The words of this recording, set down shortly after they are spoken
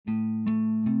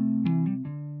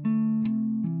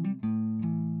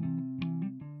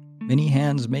Many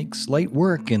hands make slight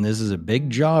work, and this is a big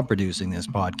job producing this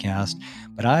podcast,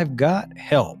 but I've got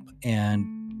help, and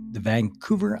the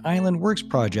Vancouver Island Works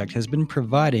Project has been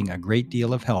providing a great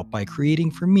deal of help by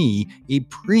creating for me a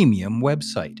premium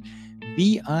website.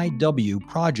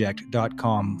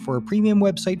 VIWproject.com for a premium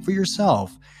website for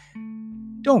yourself.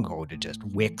 Don't go to just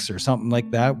Wix or something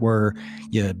like that where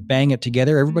you bang it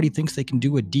together. Everybody thinks they can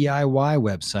do a DIY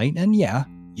website, and yeah,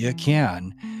 you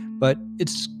can, but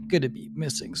it's going to be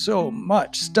missing so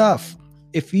much stuff.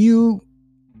 If you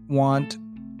want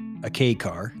a K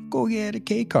car, go get a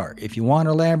K car. If you want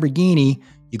a Lamborghini,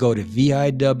 you go to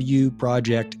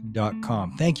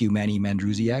VIWproject.com. Thank you, Manny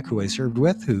Mandruziak, who I served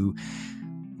with, who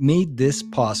made this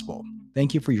possible.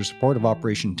 Thank you for your support of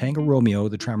Operation Tango Romeo,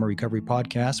 the Trauma Recovery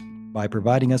Podcast, by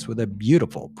providing us with a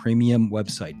beautiful premium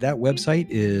website. That website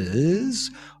is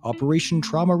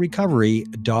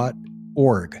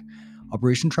operationtraumarecovery.org.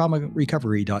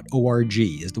 operationtraumarecovery.org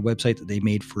is the website that they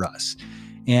made for us.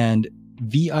 And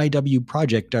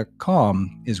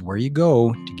VIWproject.com is where you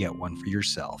go to get one for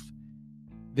yourself.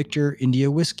 Victor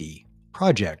India Whiskey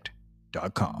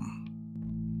Project.com.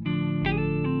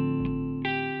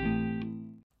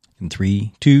 In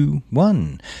 3, 2,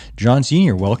 1. John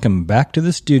Sr., welcome back to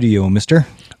the studio, mister.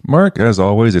 Mark, as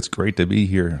always, it's great to be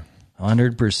here.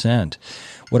 100%.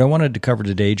 What I wanted to cover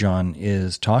today, John,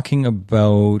 is talking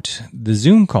about the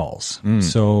Zoom calls.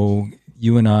 So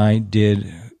you and I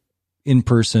did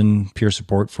in-person peer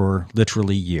support for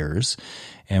literally years,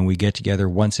 and we get together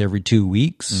once every 2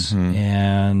 weeks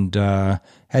and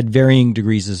had varying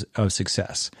degrees of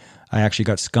success. I actually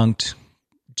got skunked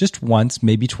just once,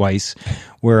 maybe twice,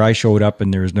 where I showed up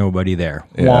and there was nobody there.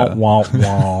 Yeah. Wah, wah,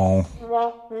 wah.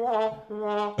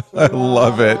 I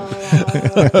love it.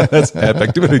 That's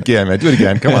epic. Do it again, man. Do it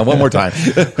again. Come on, one more time.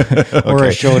 Okay. Or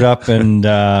I showed up and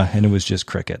it was just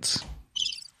crickets.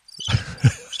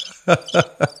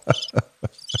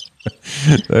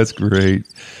 That's great.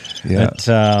 Yeah.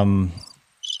 But,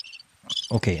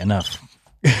 okay, enough.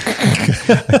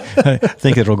 I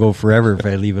think it'll go forever if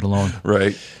I leave it alone.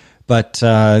 Right. But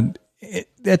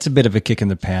that's a bit of a kick in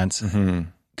the pants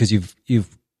because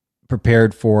you've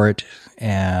prepared for it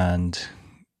and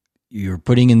you're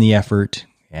putting in the effort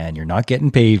and you're not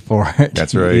getting paid for it.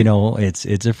 That's right. You know, it's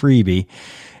a freebie,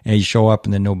 and you show up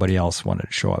and then nobody else wanted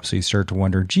to show up. So you start to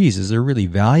wonder, geez, is there really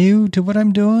value to what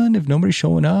I'm doing if nobody's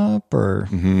showing up, or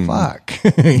fuck,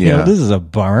 you know, this is a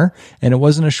bummer. And it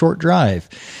wasn't a short drive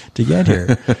to get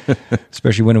here,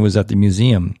 especially when it was at the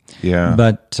museum. Yeah.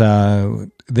 But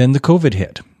then the COVID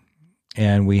hit,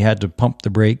 and we had to pump the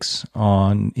brakes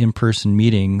on in-person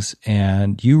meetings,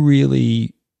 and you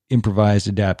really improvised,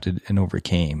 adapted, and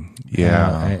overcame.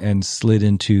 And slid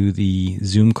into the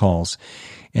Zoom calls.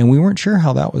 And we weren't sure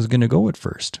how that was going to go at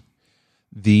first.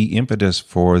 The impetus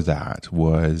for that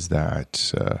was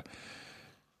that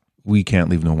we can't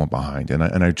leave no one behind.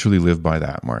 And I truly live by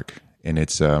that, Mark. And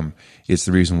it's the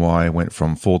reason why I went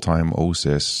from full-time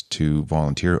OSIS to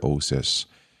volunteer OSIS,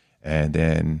 and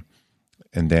then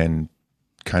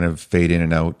kind of fade in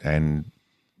and out, and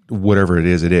whatever it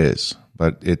is,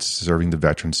 but it's serving the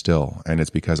veterans still. And it's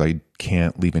because I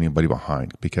can't leave anybody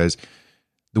behind, because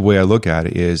the way I look at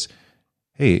it is,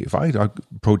 hey, if I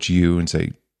approach you and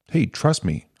say, hey, trust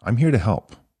me, I'm here to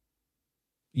help,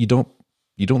 you don't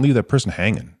leave that person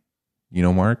hanging. You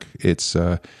know, Mark, it's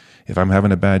if I'm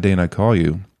having a bad day and I call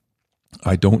you,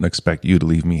 I don't expect you to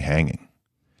leave me hanging.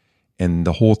 And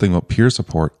the whole thing about peer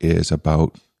support is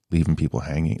about leaving people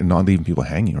hanging and not leaving people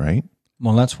hanging, right?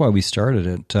 Well, that's why we started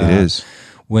it. It is.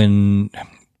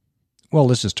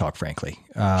 Let's just talk frankly.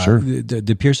 Sure.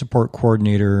 The peer support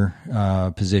coordinator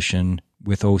position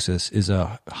with OSIS is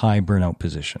a high burnout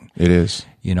position. It is.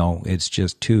 You know, it's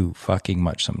just too fucking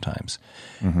much sometimes.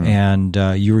 And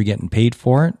you were getting paid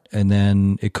for it, and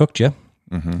then it cooked you,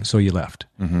 so you left.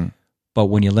 But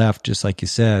when you left, just like you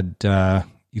said,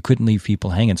 you couldn't leave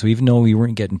people hanging. So even though you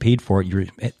weren't getting paid for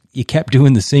it, you kept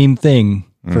doing the same thing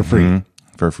for free.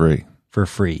 For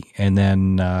free. And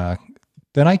then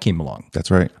I came along.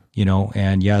 That's right. You know,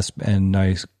 and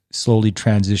I slowly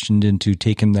transitioned into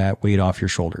taking that weight off your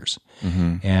shoulders.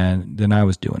 And then I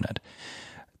was doing it.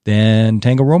 Then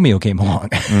Tango Romeo came along.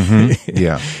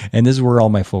 Yeah. And this is where all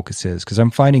my focus is, because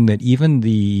I'm finding that even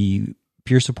the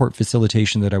peer support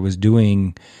facilitation that I was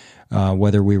doing,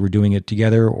 whether we were doing it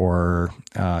together or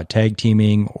tag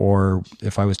teaming, or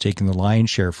if I was taking the lion's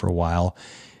share for a while,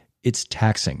 it's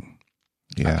taxing.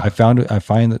 Yeah. I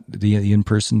find that the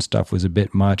in-person stuff was a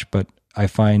bit much, but I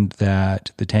find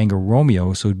that the Tango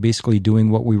Romeo, so basically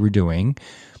doing what we were doing,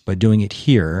 but doing it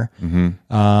here,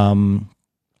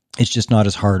 it's just not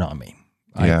as hard on me.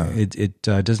 Yeah. It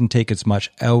doesn't take as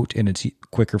much out, and it's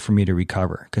quicker for me to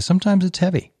recover, because sometimes it's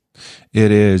heavy.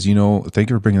 It is. Thank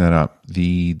you for bringing that up.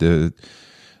 The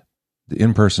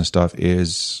in-person stuff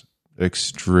is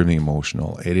extremely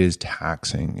emotional. It is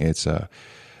taxing. It's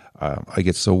I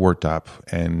get so worked up,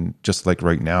 and just like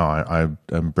right now,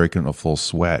 I'm breaking a full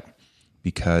sweat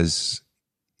because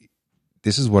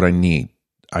this is what I need.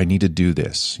 I need to do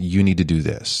this. You need to do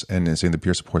this. And it's in the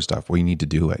peer support stuff, well, you need to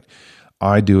do it.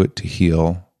 I do it to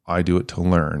heal. I do it to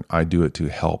learn. I do it to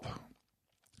help.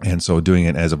 And so doing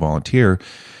it as a volunteer,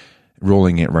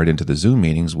 rolling it right into the Zoom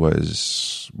meetings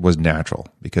was natural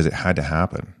because it had to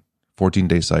happen.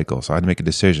 14-day cycle. So I had to make a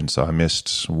decision. So I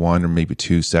missed 1 or maybe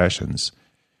 2 sessions.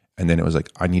 And then it was like,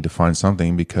 I need to find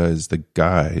something because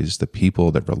the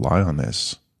people that rely on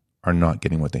this are not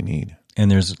getting what they need. And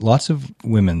there's lots of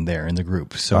women there in the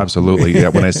group. So absolutely. Yeah.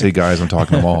 When I say guys, I'm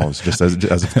talking them all. It's just as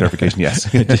a clarification. Yes.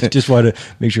 just want to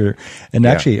make sure. And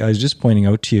actually, I was just pointing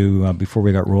out to you before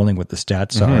we got rolling what the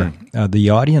stats are. The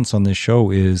audience on this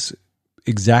show is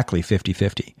exactly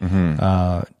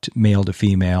 50-50, male to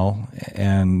female.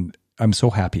 And I'm so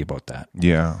happy about that.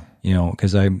 Yeah.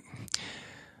 Because I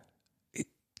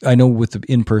know with the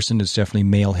in-person, it's definitely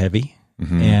male heavy.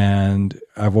 And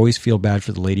I've always feel bad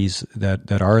for the ladies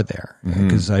that are there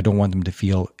because I don't want them to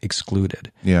feel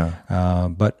excluded. Yeah.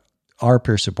 But our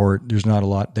peer support, there's not a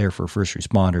lot there for first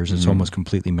responders. It's almost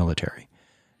completely military.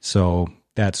 So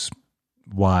that's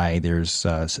why there's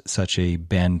such a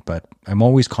bend, but I'm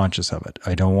always conscious of it.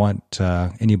 I don't want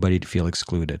anybody to feel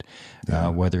excluded,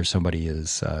 whether somebody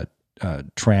is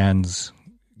trans,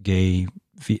 gay,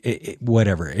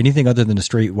 whatever, anything other than a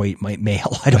straight white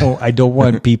male. I don't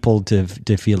want people to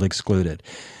feel excluded.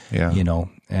 Yeah.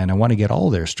 And I want to get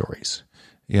all their stories.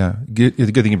 Yeah. The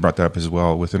good thing you brought that up as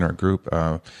well within our group.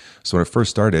 So when I first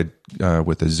started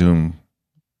with the Zoom,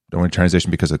 I went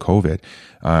transition because of COVID.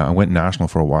 I went national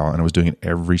for a while and I was doing it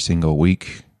every single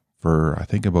week for I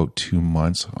think about 2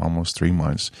 months, almost 3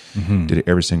 months. Did it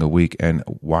every single week. And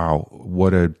wow,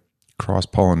 what a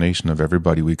cross-pollination of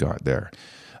everybody we got there.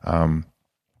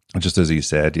 Just as you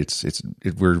said,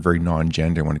 we're very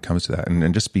non-gender when it comes to that.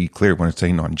 And just be clear, when I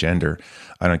say non-gender,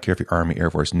 I don't care if you're Army, Air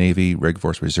Force, Navy, Reg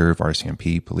Force Reserve,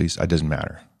 RCMP, police, it doesn't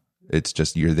matter. It's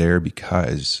just you're there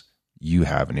because you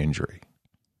have an injury,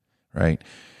 right?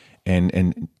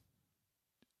 And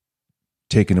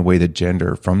taking away the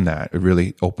gender from that, it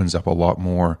really opens up a lot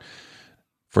more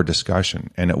for discussion.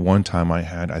 And at one time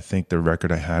I think the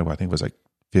record I had was like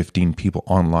 15 people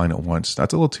online at once.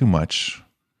 That's a little too much.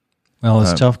 Well,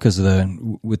 it's tough because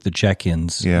with the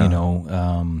check-ins,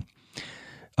 I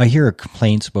hear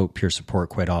complaints about peer support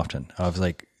quite often. I was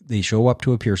like, they show up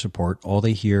to a peer support, all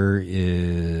they hear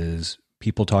is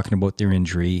people talking about their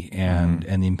injury and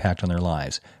the impact on their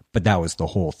lives. But that was the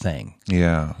whole thing.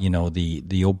 Yeah.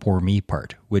 The oh, poor me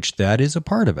part, which that is a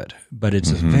part of it, but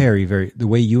it's a very, very, the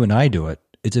way you and I do it,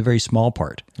 it's a very small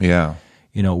part. Yeah.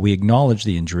 We acknowledge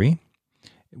the injury.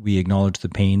 We acknowledge the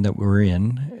pain that we're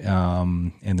in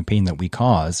and the pain that we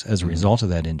cause as a result of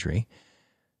that injury,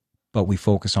 but we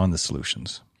focus on the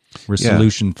solutions. We're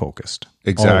solution focused.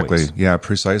 Exactly. Always. Yeah,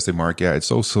 precisely, Mark. Yeah, it's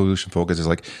so solution focused. It's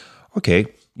like, okay,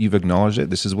 you've acknowledged it.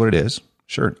 This is what it is.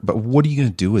 Sure. But what are you going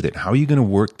to do with it? How are you going to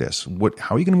work this?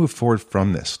 How are you going to move forward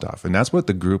from this stuff? And that's what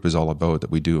the group is all about that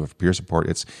we do with peer support.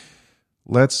 It's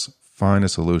let's find a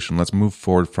solution. Let's move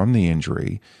forward from the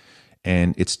injury,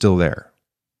 and it's still there.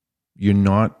 You're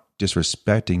not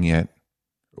disrespecting it,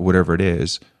 or whatever it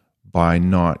is, by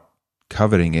not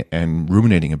coveting it and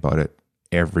ruminating about it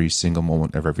every single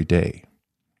moment of every day,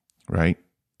 right?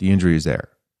 The injury is there.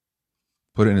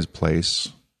 Put it in its place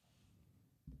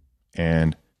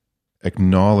and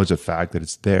acknowledge the fact that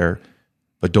it's there,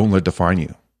 but don't let it define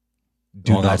you.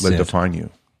 Do not let it define you.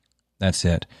 That's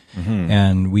it.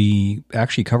 And we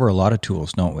actually cover a lot of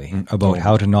tools, don't we, about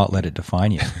how to not let it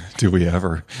define you. Do we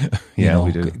ever? Yeah,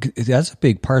 we do. That's a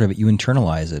big part of it. You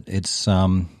internalize it. It's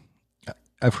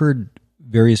I've heard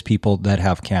various people that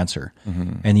have cancer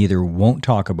and either won't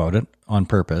talk about it on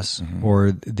purpose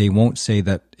or they won't say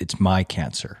that it's my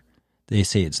cancer. They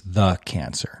say it's the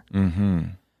cancer.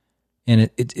 And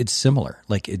it's similar.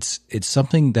 Like it's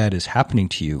something that is happening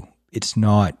to you. It's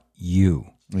not you.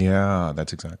 Yeah,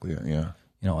 that's exactly it. Yeah.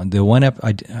 And the one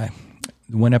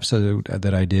episode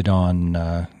that I did on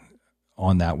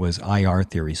that was IR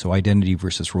theory, so identity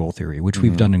versus role theory, which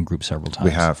we've done in group several times.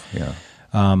 We have, yeah.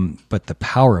 But the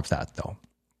power of that, though,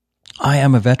 I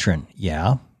am a veteran.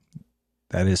 Yeah,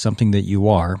 that is something that you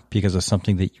are because of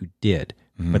something that you did,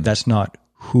 but that's not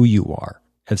who you are.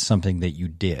 It's something that you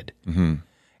did.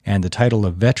 And the title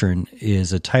of veteran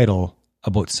is a title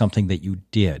about something that you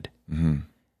did.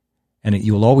 And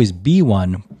you will always be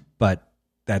one, but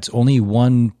that's only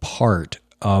one part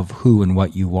of who and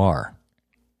what you are.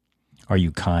 Are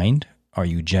you kind? Are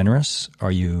you generous?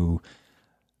 Are you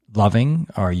loving?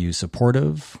 Are you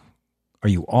supportive? Are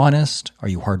you honest? Are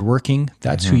you hardworking?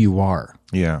 That's who you are.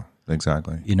 Yeah,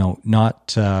 exactly.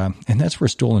 Not, and that's where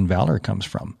stolen valor comes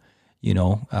from,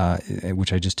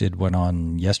 which I just did one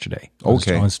on yesterday.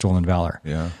 Okay. On stolen valor.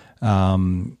 Yeah.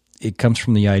 It comes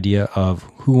from the idea of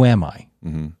who am I?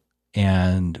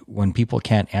 And when people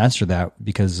can't answer that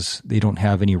because they don't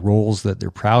have any roles that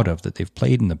they're proud of that they've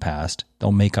played in the past,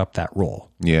 they'll make up that role.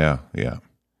 Yeah.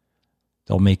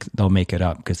 They'll make it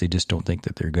up because they just don't think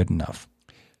that they're good enough.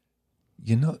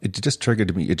 It just triggered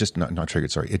to me. It just not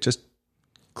triggered. Sorry, it just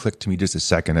clicked to me just a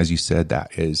second as you said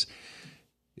that is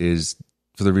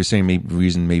for the same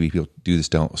reason maybe people do the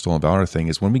stolen valor thing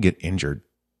is when we get injured,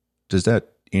 does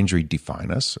that injury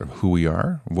define us or who we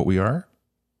are, what we are?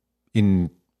 In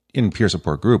peer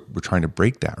support group, we're trying to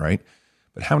break that, right?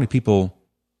 But how many people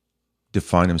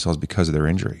define themselves because of their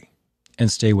injury and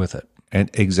stay with it? And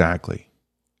exactly,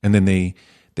 and then they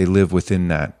live within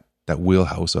that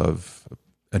wheelhouse of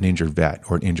an injured vet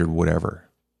or an injured whatever.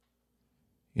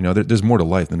 There's more to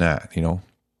life than that.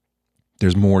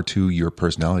 There's more to your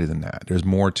personality than that. There's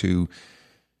more to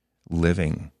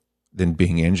living than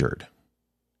being injured,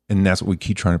 and that's what we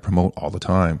keep trying to promote all the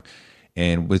time.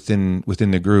 And within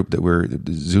the group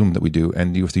the Zoom that we do,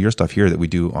 and with your stuff here that we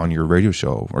do on your radio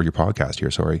show or your podcast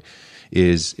here,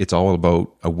 it's all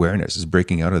about awareness, is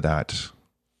breaking out of that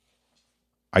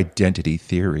identity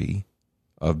theory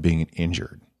of being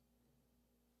injured,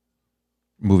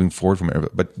 moving forward from it.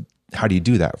 But how do you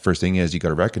do that? First thing is you got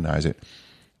to recognize it.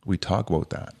 We talk about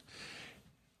that.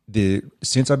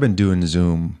 Since I've been doing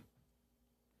Zoom,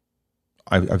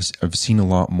 I've seen a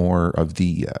lot more of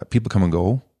the people come and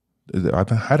go. I've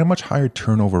had a much higher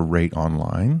turnover rate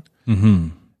online.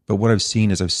 But what I've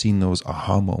seen is those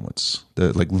aha moments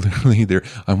that literally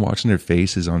I'm watching their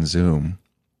faces on Zoom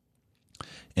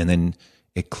and then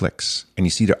it clicks and you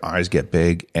see their eyes get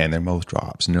big and their mouth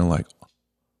drops and they're like,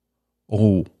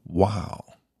 oh, wow.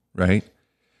 Right.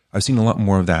 I've seen a lot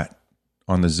more of that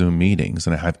on the Zoom meetings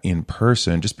than I have in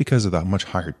person just because of that much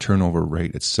higher turnover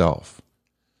rate itself.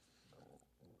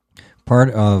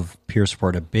 Part of peer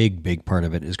support, a big part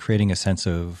of it, is creating a sense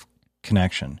of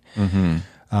connection.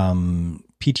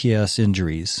 PTS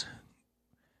injuries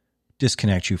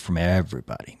disconnect you from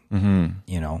everybody,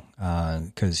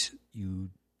 because you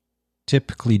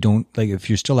typically don't, if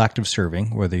you're still active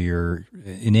serving, whether you're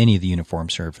in any of the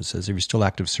uniformed services, if you're still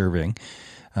active serving,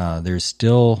 there's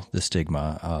still the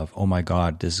stigma of, oh my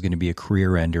God, this is going to be a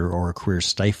career ender or a career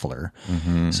stifler.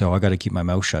 So I got to keep my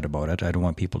mouth shut about it. I don't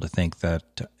want people to think that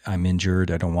I'm injured.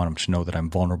 I don't want them to know that I'm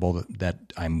vulnerable,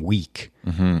 that I'm weak.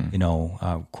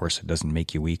 Of course it doesn't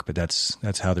make you weak, but that's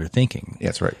how they're thinking. Yeah,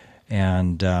 that's right.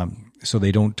 And so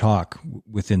they don't talk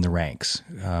within the ranks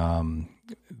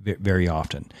very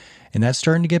often. And that's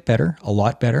starting to get better, a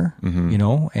lot better,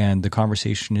 and the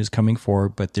conversation is coming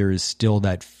forward, but there is still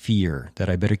that fear that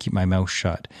I better keep my mouth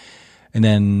shut. And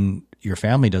then your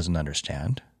family doesn't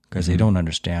understand because they don't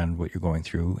understand what you're going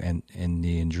through and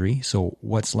the injury. So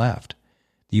what's left?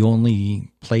 The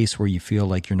only place where you feel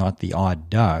like you're not the odd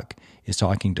duck is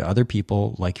talking to other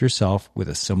people like yourself with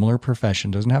a similar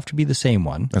profession. Doesn't have to be the same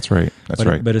one. That's right.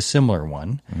 But a similar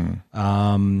one,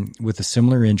 with the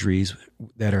similar injuries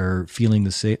that are feeling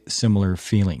the similar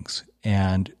feelings.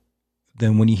 And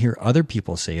then when you hear other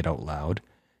people say it out loud,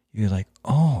 you're like,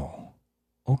 oh,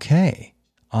 okay,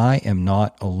 I am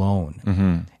not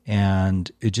alone.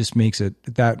 And it just makes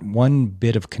it, that one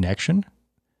bit of connection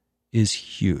is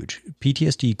huge.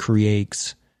 PTSD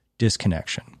creates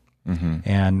disconnection.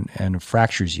 And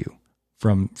fractures you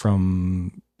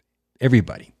from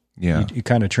everybody. Yeah. You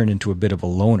kind of turn into a bit of a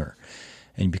loner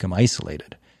and you become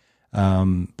isolated.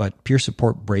 But peer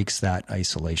support breaks that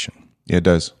isolation. Yeah, it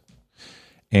does.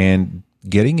 And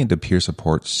getting into peer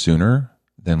support sooner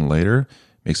than later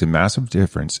makes a massive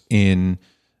difference in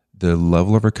the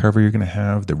level of recovery you're going to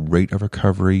have, the rate of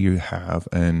recovery you have,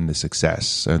 and the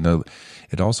success. And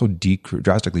it also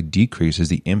drastically decreases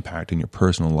the impact in your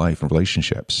personal life and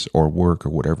relationships or work or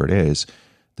whatever it is,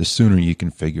 the sooner you can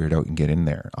figure it out and get in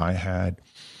there. I had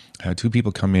two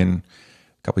people come in a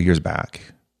couple of years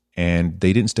back, and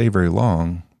they didn't stay very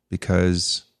long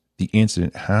because the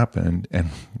incident happened, and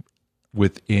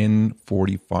within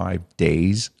 45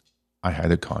 days, I had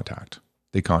their contact.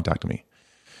 They contacted me.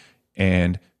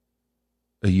 And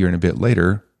a year and a bit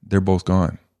later, they're both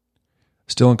gone.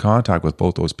 Still in contact with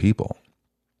both those people.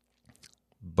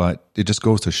 But it just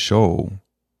goes to show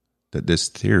that this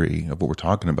theory of what we're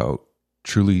talking about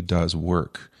truly does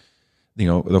work.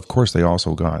 Of course, they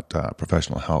also got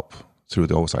professional help through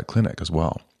the Oversight Clinic as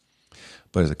well.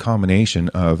 but it's a combination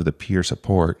of the peer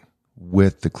support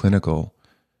with the clinical,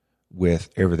 with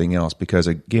everything else. Because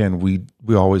again, we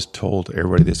always told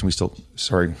everybody this, and we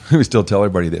still tell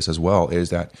everybody this as well, is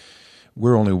that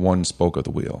we're only one spoke of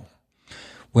the wheel.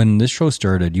 When this show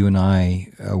started, you and I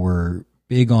were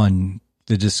big on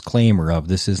the disclaimer of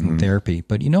this isn't therapy.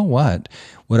 But you know what?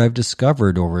 What I've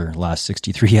discovered over the last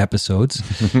 63 episodes,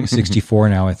 64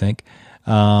 now, I think,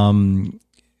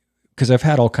 because I've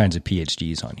had all kinds of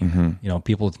PhDs on here. You know,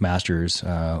 people with masters.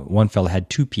 One fellow had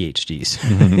 2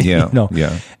 PhDs. Yeah, you know?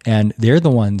 yeah. And they're the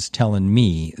ones telling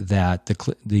me that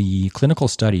the clinical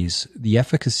studies, the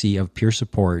efficacy of peer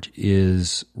support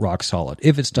is rock solid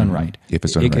if it's done right. If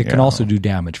it's done right, it can also do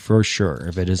damage for sure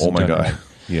if it isn't. Oh my done God. right.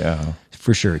 Yeah.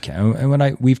 For sure it can.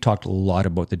 And we've talked a lot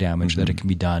about the damage that it can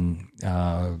be done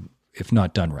if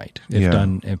not done right.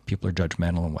 If people are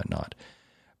judgmental and whatnot.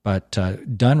 But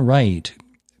done right,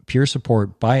 peer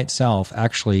support by itself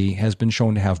actually has been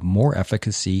shown to have more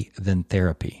efficacy than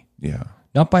therapy. Yeah.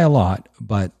 Not by a lot,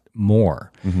 but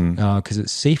more, because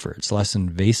it's safer, it's less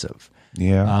invasive.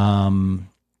 Yeah.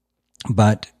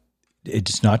 But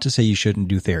it's not to say you shouldn't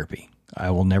do therapy. I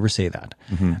will never say that.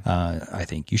 I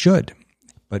think you should.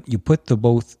 But you put the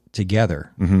both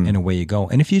together and away you go.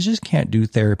 And if you just can't do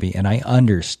therapy, and I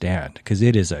understand, because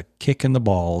it is a kick in the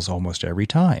balls almost every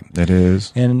time. It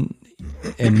is. And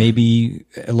maybe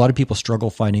a lot of people struggle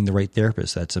finding the right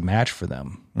therapist that's a match for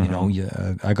them. You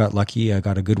know, I got lucky. I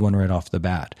got a good one right off the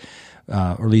bat, or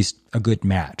at least a good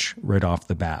match right off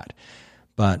the bat.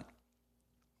 But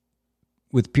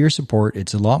with peer support,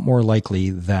 it's a lot more likely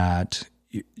that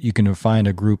you can find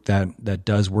a group that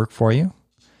does work for you.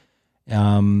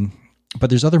 But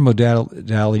there's other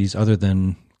modalities other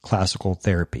than classical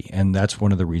therapy. And that's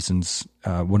one of the reasons,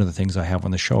 one of the things I have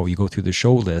on the show. You go through the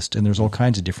show list and there's all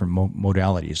kinds of different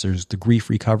modalities. There's the grief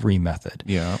recovery method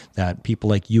that people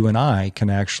like you and I can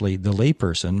actually, the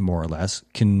layperson more or less,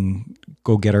 can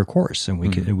go get our course, and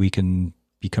we can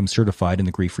become certified in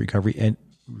the grief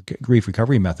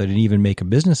recovery method and even make a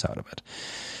business out of it.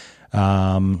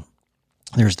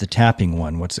 There's the tapping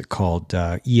one. What's it called?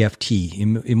 EFT,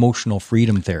 emotional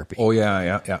freedom therapy. Oh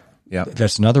yeah.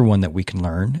 That's another one that we can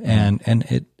learn, and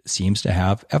it seems to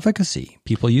have efficacy.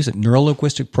 People use it.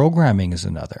 Neurolinguistic programming is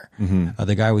another.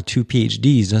 The guy with 2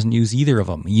 PhDs doesn't use either of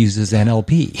them. He uses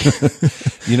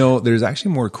NLP. You know, there's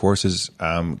actually more courses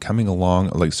coming along,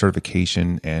 like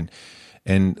certification and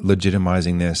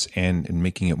legitimizing this and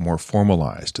making it more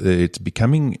formalized. It's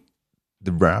becoming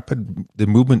the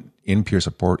movement in peer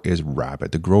support is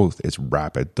rapid. The growth is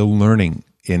rapid. The learning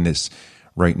in this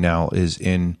right now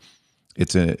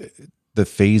the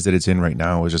phase that it's in right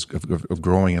now is just of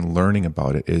growing and learning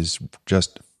about it is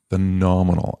just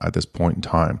phenomenal at this point in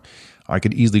time. I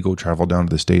could easily go travel down to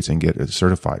the States and get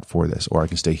certified for this, or I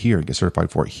can stay here and get certified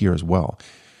for it here as well.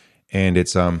 And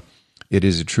it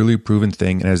is a truly proven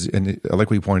thing. And I like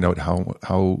what you pointed out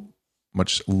how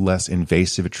much less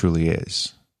invasive it truly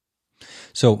is.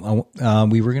 So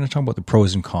we were going to talk about the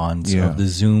pros and cons of the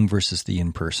Zoom versus the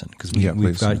in-person, because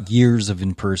we've got years of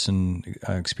in-person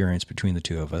experience between the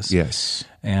two of us. Yes.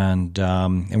 And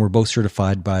we're both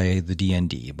certified by the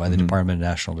DND, by the Department of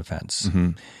National Defense.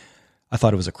 I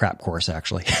thought it was a crap course,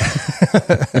 actually.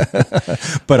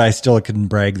 But I still can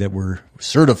brag that we're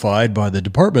certified by the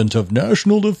Department of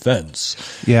National Defense.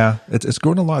 Yeah, it's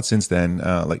grown a lot since then.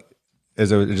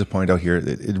 As I just pointed out here,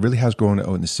 it really has grown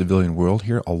out in the civilian world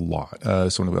here a lot.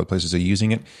 Some of the other places are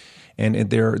using it. And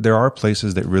there are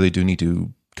places that really do need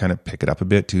to kind of pick it up a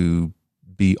bit to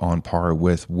be on par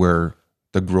with where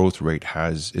the growth rate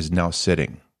is now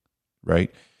sitting,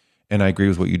 right? And I agree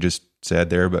with what you just said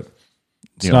there, but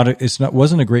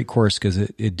wasn't a great course because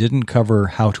it didn't cover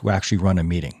how to actually run a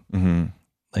meeting,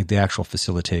 like the actual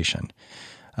facilitation.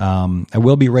 I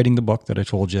will be writing the book that I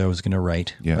told you I was going to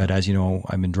write, but as you know,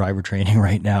 I'm in driver training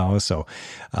right now, so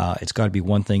it's got to be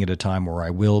one thing at a time, or I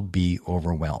will be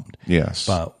overwhelmed. Yes.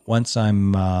 But once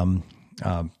I'm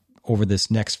over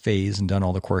this next phase and done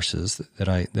all the courses that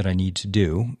I need to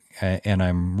do, and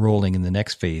I'm rolling in the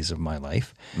next phase of my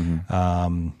life,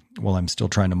 while I'm still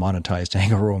trying to monetize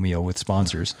Tango Romeo with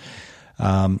sponsors,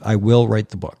 I will write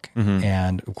the book,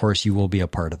 and of course, you will be a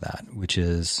part of that, which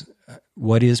is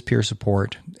what is peer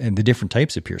support and the different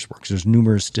types of peer support, because there's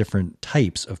numerous different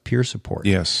types of peer support.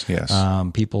 Yes.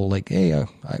 People like, hey,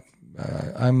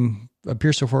 I'm a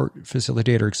peer support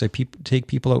facilitator because I take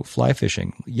people out fly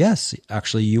fishing. Yes,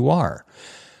 actually you are.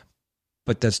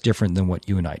 But that's different than what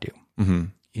you and I do.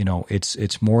 You know,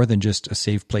 it's more than just a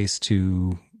safe place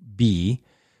to be.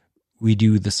 We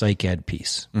do the psych ed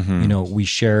piece. You know, we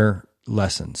share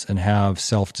lessons and have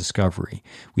self-discovery.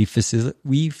 We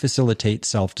facilitate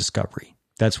self-discovery.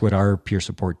 That's what our peer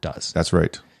support does. That's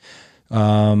right.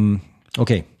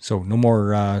 Okay, so no more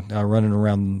running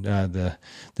around the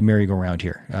merry-go-round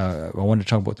here. I want to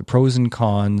talk about the pros and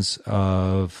cons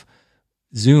of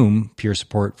Zoom peer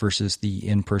support versus the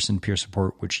in-person peer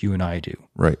support, which you and I do.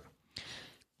 Right.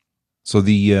 So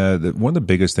the one of the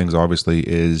biggest things, obviously,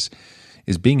 is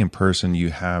being in person.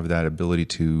 You have that ability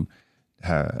to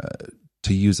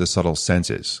use the subtle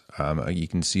senses. You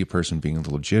can see a person being a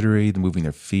little jittery, moving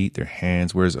their feet, their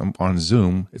hands. Whereas on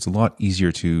Zoom, it's a lot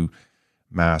easier to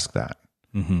mask that.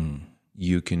 Mm-hmm.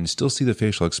 You can still see the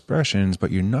facial expressions,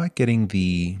 but you're not getting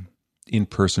the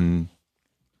in-person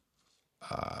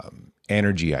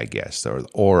energy, I guess, or the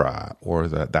aura, or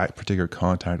that particular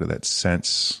contact or that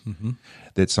sense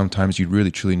that sometimes you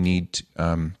really truly need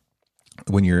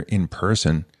when you're in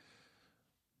person.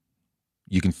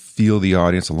 You can feel the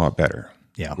audience a lot better.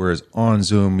 Yeah. Whereas on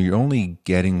Zoom, you're only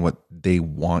getting what they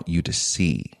want you to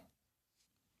see.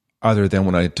 Other than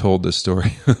when I told the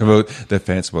story about the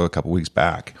fence about a couple of weeks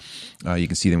back, you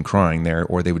can see them crying there,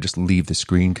 or they would just leave the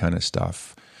screen kind of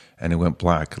stuff, and it went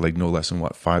black like no less than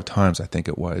 5 times, I think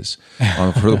it was,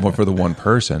 for the one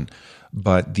person.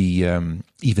 But the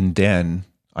even then,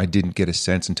 I didn't get a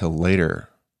sense until later.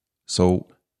 So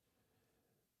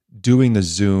doing the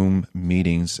Zoom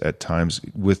meetings at times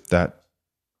with that,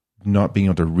 not being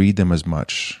able to read them as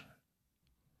much,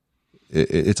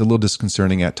 it's a little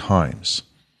disconcerting at times.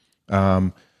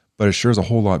 But it sure is a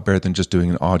whole lot better than just doing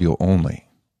an audio only.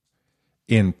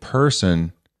 In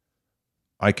person,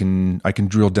 I can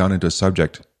drill down into a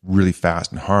subject really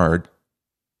fast and hard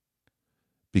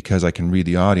because I can read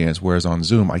the audience, whereas on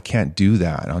Zoom, I can't do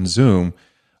that. On Zoom,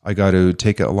 I got to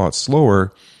take it a lot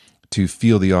slower to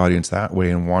feel the audience that way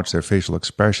and watch their facial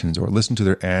expressions or listen to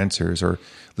their answers or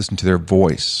listen to their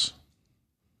voice.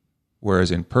 Whereas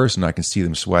in person, I can see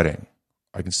them sweating.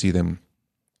 I can see them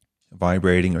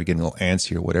vibrating or getting a little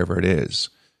antsy or whatever it is.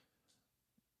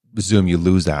 Zoom, you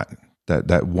lose that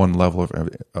one level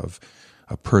of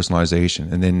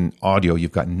personalization. And then audio,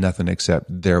 you've got nothing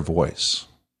except their voice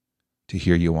to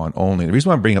hear you on only. The reason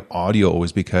why I'm bringing up audio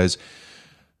is because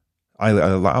I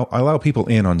allow people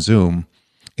in on Zoom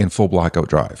in full blackout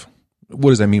drive.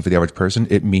 What does that mean for the average person?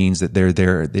 It means that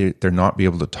they're not be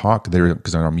able to talk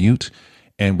because they're on mute,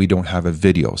 and we don't have a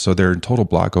video. So they're in total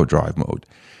blackout drive mode.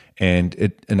 And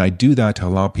I do that to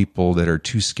allow people that are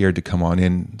too scared to come on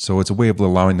in. So it's a way of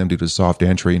allowing them to do soft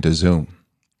entry into Zoom.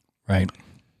 Right.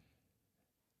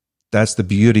 That's the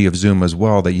beauty of Zoom as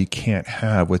well, that you can't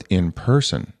have with in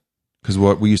person. Because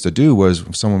what we used to do was,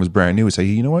 if someone was brand new, we'd say,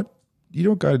 you know what? You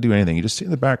don't got to do anything. You just sit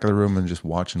in the back of the room and just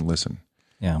watch and listen.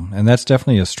 Yeah, and that's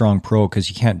definitely a strong pro because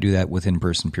you can't do that with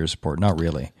in-person peer support. Not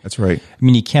really. That's right. I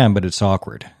mean, you can, but it's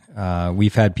awkward.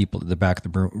 We've had people at the back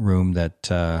of the room that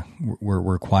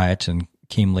were quiet and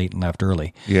came late and left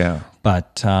early. Yeah,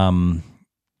 but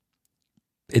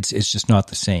it's just not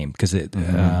the same because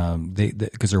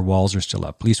because their walls are still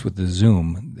up. At least with the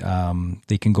Zoom,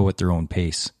 they can go at their own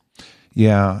pace.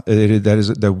 Yeah, that is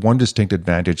the one distinct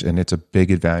advantage, and it's a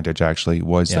big advantage actually,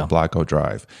 was that blackout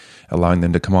drive, allowing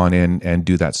them to come on in and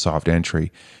do that soft entry,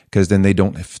 because then they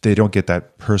don't get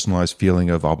that personalized feeling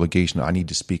of obligation. I need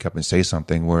to speak up and say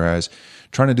something. Whereas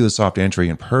trying to do the soft entry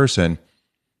in person,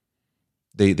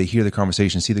 they hear the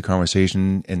conversation, see the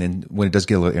conversation, and then when it does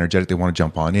get a little energetic, they want to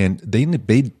jump on in. They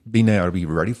may not be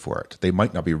ready for it. They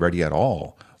might not be ready at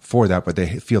all for that, but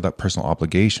they feel that personal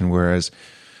obligation. Whereas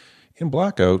in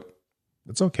blackout,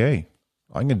 it's okay.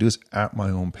 I'm going to do this at my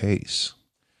own pace.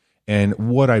 And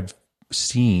what I've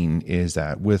seen is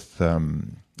that with,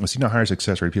 I've seen a higher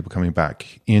success rate of people coming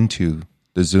back into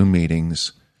the Zoom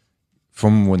meetings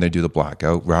from when they do the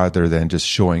blackout, rather than just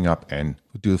showing up and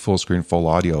do the full screen, full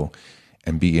audio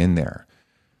and be in there.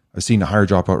 I've seen a higher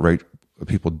dropout rate of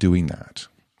people doing that.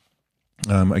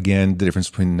 Again, the difference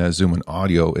between Zoom and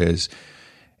audio is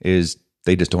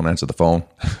they just don't answer the phone.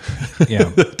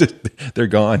 Yeah. They're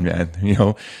gone, man.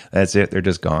 That's it. They're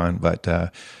just gone. But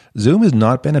Zoom has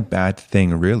not been a bad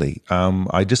thing, really.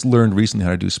 I just learned recently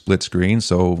how to do split screen,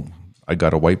 so I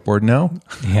got a whiteboard now.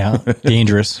 Yeah,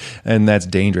 dangerous. And that's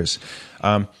dangerous.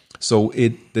 So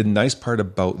the nice part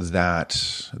about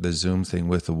that, the Zoom thing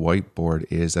with the whiteboard,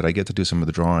 is that I get to do some of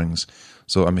the drawings.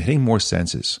 So I'm hitting more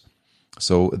senses.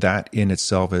 So that in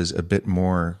itself is a bit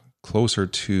more closer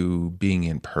to being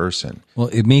in person. Well,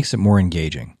 it makes it more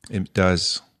engaging. It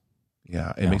does.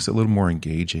 Yeah, it makes it a little more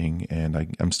engaging,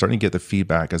 and I'm starting to get the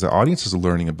feedback as the audience is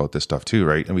learning about this stuff too,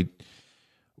 right? And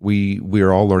we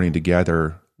are all learning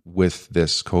together with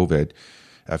this COVID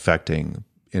affecting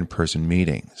in-person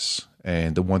meetings.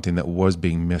 And the one thing that was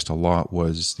being missed a lot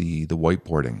was the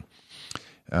whiteboarding.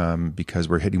 because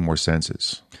we're hitting more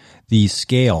senses. The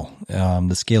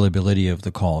scalability of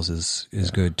the calls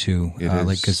is good too.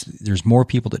 Because there's more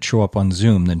people that show up on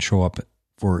Zoom than show up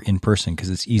for in person because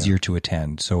it's easier to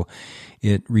attend. So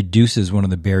it reduces one of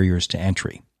the barriers to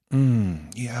entry.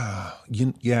 Yeah,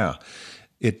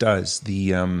 it does.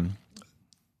 The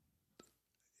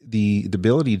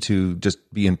ability to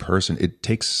just be in person,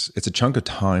 it's a chunk of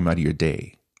time out of your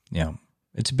day. Yeah.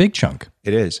 It's a big chunk.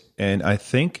 It is, and I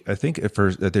think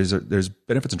there's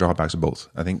benefits and drawbacks of both.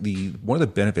 I think one of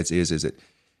the benefits is that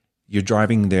you're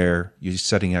driving there, you're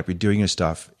setting up, you're doing your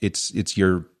stuff. It's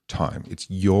your time. It's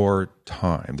your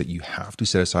time that you have to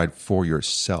set aside for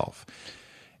yourself.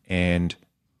 And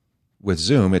with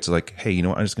Zoom, it's like, hey, you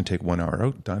know what? I'm just going to take 1 hour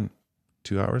out, done.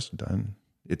 2 hours, done.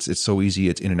 It's so easy.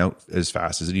 It's in and out as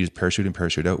fast as it is. Parachute in,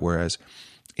 parachute out. Whereas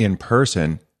in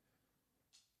person,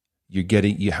 you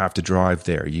have to drive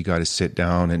there. You got to sit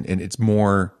down and it's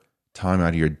more time out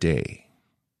of your day.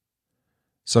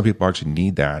 Some people actually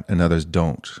need that and others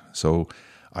don't. So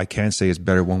I can't say it's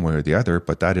better one way or the other,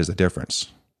 but that is a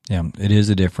difference. Yeah, it is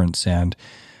a difference. And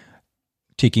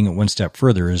taking it one step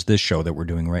further is this show that we're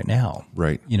doing right now.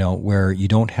 Right. Where you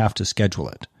don't have to schedule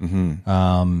it.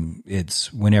 Mm-hmm.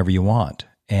 It's whenever you want.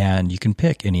 And you can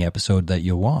pick any episode that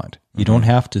you want. You don't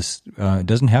have to, it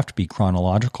doesn't have to be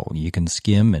chronological. You can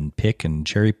skim and pick and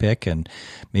cherry pick, and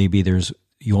maybe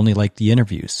you only like the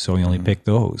interviews, so you only pick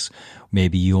those.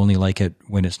 Maybe you only like it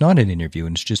when it's not an interview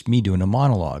and it's just me doing a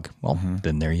monologue. Well,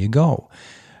 then there you go.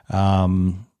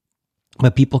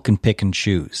 But people can pick and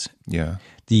choose. Yeah.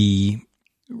 The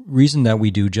reason that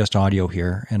we do just audio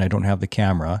here, and I don't have the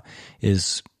camera,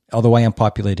 is although I am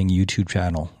populating a YouTube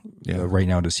channel right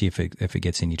now to see if it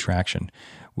gets any traction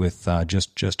with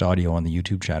just audio on the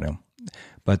YouTube channel.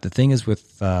 But the thing is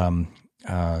with a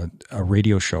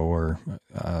radio show or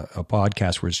a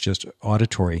podcast where it's just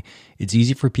auditory, it's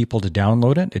easy for people to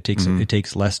download it. It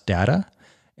takes less data,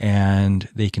 and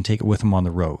they can take it with them on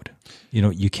the road.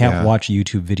 You can't watch a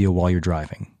YouTube video while you're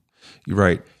driving. You're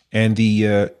right. And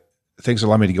thanks for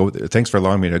allowing me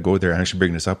to go there and actually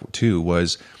bring this up too,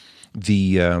 was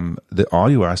the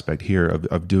audio aspect here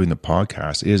of doing the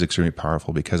podcast is extremely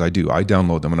powerful because I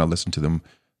download them and I listen to them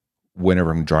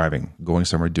whenever I'm driving, going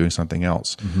somewhere, doing something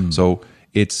else. Mm-hmm. So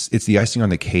it's the icing on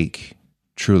the cake,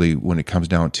 truly, when it comes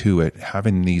down to it,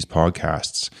 having these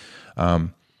podcasts,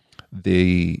 and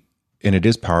it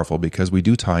is powerful because we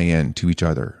do tie in to each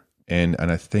other. And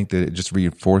I think that it just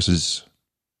reinforces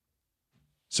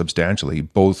substantially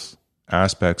both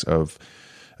aspects of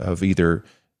either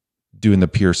doing the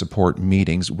peer support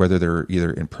meetings, whether they're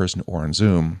either in person or on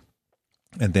Zoom,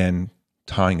 and then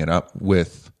tying it up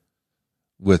with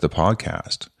the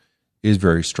podcast is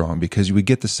very strong because we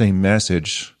get the same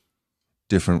message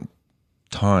different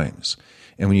times.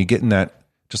 And when you get in that,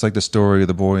 just like the story of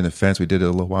the boy in the fence we did a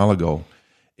little while ago,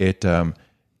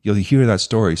 you'll hear that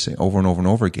story say over and over and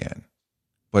over again,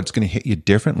 but it's going to hit you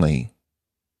differently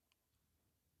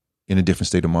in a different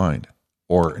state of mind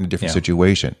or in a different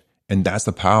situation. And that's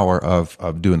the power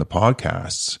of doing the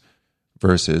podcasts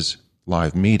versus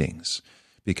live meetings,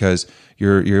 because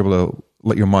you're able to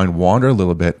let your mind wander a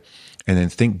little bit and then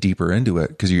think deeper into it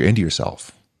because you're into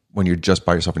yourself when you're just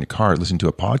by yourself in your car listening to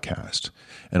a podcast.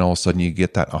 And all of a sudden you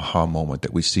get that aha moment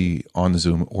that we see on the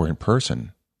Zoom or in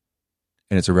person.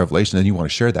 And it's a revelation. Then you want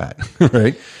to share that,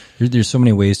 right? There's so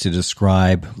many ways to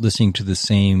describe listening to the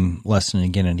same lesson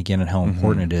again and again and how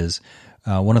important it is.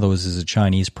 One of those is a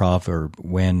Chinese proverb: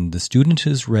 when the student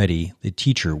is ready, the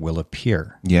teacher will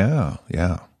appear. Yeah,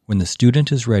 yeah. When the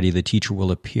student is ready, the teacher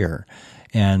will appear.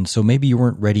 And so maybe you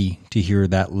weren't ready to hear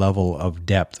that level of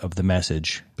depth of the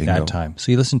message that time.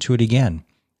 So you listened to it again,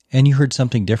 and you heard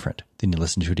something different. Then you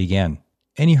listened to it again,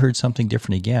 and you heard something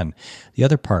different again. The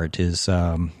other part is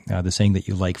the saying that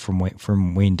you like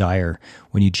from Wayne Dyer: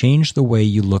 when you change the way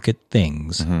you look at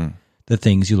things, the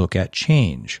things you look at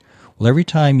change. Well, every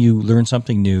time you learn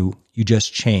something new, you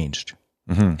just changed.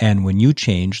 And when you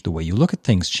change, the way you look at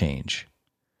things change.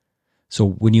 So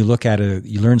when you look at it,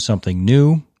 you learn something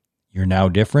new, you're now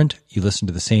different. You listen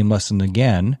to the same lesson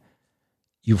again,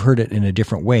 you've heard it in a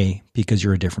different way because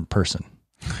you're a different person.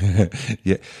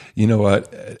 Yeah. You know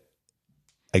what?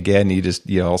 Again,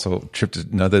 you also tripped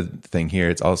another thing here.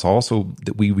 It's also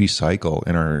that we recycle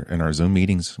in our Zoom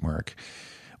meetings, Mark.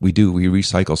 We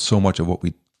recycle so much of what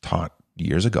we taught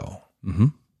years ago. Mm-hmm.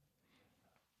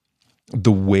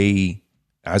 The way,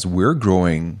 as we're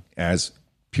growing as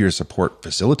peer support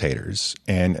facilitators,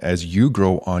 and as you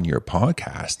grow on your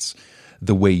podcasts,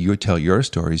 the way you tell your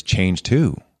stories change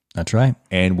too. That's right.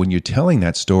 And when you're telling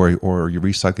that story or you're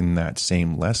recycling that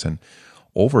same lesson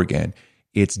over again,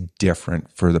 it's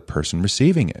different for the person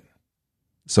receiving it.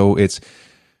 So it's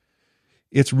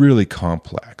really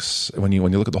complex when you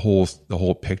look at the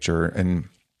whole picture,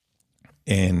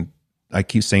 and I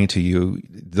keep saying to you,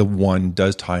 the one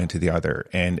does tie into the other,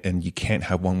 and you can't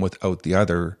have one without the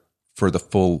other for the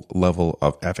full level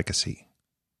of efficacy.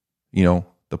 You know,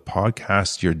 the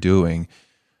podcasts you're doing,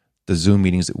 the Zoom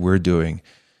meetings that we're doing,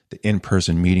 the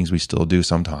in-person meetings we still do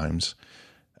sometimes,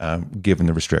 given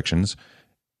the restrictions,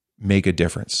 make a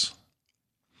difference.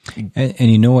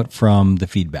 And you know it from the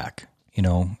feedback. You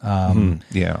know,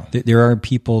 there are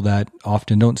people that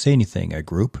often don't say anything at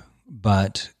group,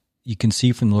 but you can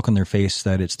see from the look on their face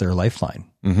that it's their lifeline.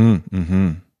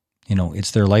 You know,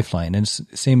 it's their lifeline. And it's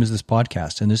the same as this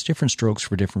podcast. And there's different strokes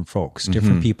for different folks.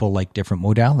 Different people like different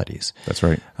modalities. That's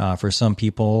right. For some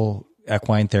people,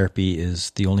 equine therapy is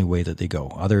the only way that they go.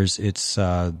 Others, it's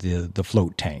the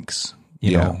float tanks,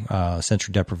 you know,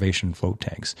 sensory deprivation float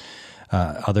tanks.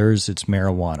 Others, it's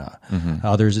marijuana.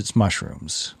 Others, it's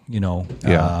mushrooms, you know.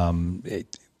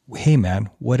 Hey, man,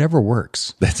 whatever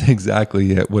works. That's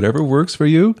exactly it. Whatever works for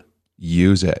you,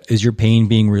 use it. Is your pain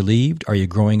being relieved? Are you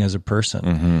growing as a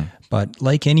person? But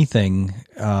like anything,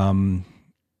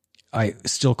 I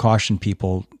still caution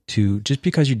people to, just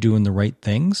because you're doing the right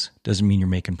things doesn't mean you're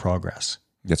making progress.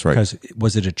 That's right. Because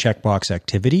was it a checkbox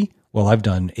activity? Well, I've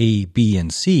done A, B,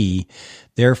 and C,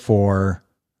 therefore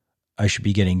I should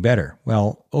be getting better.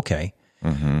 Well, okay.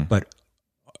 But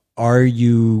are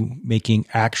you making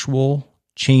actual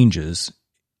changes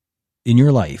in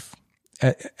your life?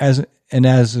 As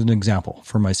an example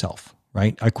for myself,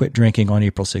 right? I quit drinking on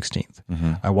April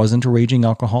 16th. I wasn't a raging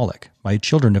alcoholic. My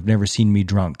children have never seen me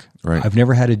drunk. Right. I've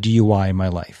never had a DUI in my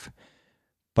life.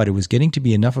 But it was getting to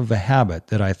be enough of a habit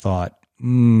that I thought, I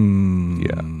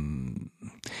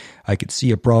could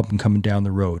see a problem coming down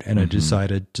the road, and I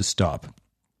decided to stop.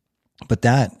 But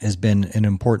that has been an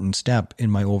important step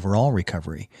in my overall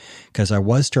recovery, because I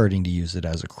was starting to use it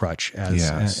as a crutch,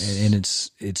 and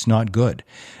it's not good.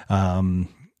 And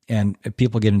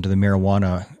people get into the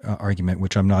marijuana argument,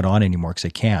 which I'm not on anymore because I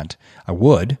can't. I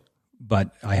would,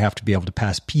 but I have to be able to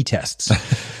pass P tests,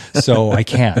 so I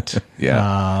can't.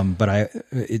 But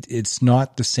it's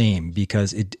not the same,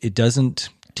 because it doesn't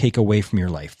take away from your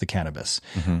life, the cannabis,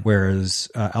 whereas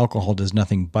alcohol does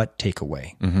nothing but take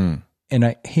away. And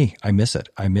I miss it.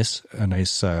 I miss a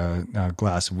nice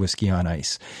glass of whiskey on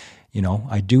ice. You know,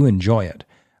 I do enjoy it,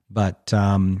 but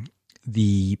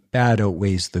the bad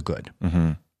outweighs the good.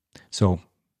 So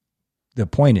the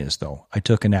point is, though, I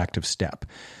took an active step.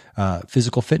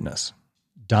 Physical fitness,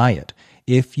 diet.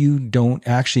 If you don't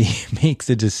actually make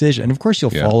the decision, and of course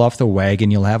you'll fall off the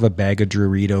wagon, you'll have a bag of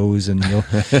Doritos and you'll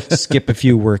skip a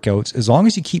few workouts. As long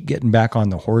as you keep getting back on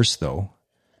the horse, though,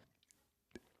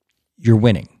 you're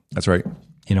winning. That's right.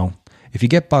 You know, if you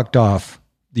get bucked off,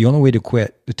 the only way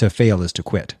to fail is to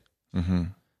quit.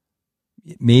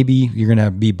 Maybe you're going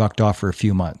to be bucked off for a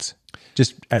few months.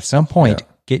 Just at some point,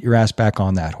 get your ass back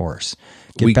on that horse.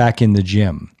 Get back in the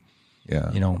gym.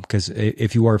 You know, because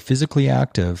if you are physically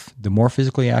active, the more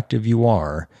physically active you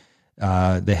are,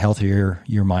 the healthier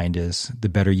your mind is, the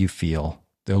better you feel,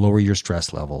 the lower your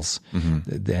stress levels,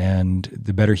 and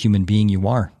the better human being you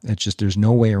are. It's just, there's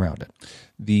no way around it.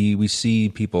 We see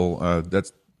people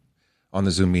that's on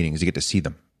the Zoom meetings. You get to see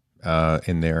them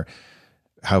in there,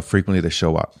 how frequently they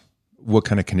show up, what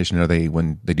kind of condition are they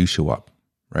when they do show up,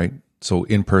 right? So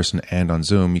in person and on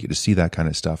Zoom, you get to see that kind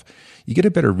of stuff. You get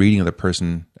a better reading of the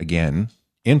person again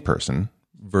in person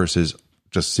versus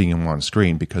just seeing them on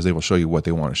screen, because they will show you what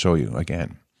they want to show you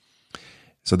again.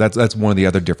 So that's one of the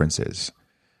other differences.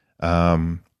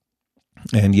 And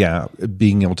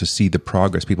being able to see the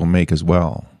progress people make as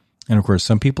well. And of course,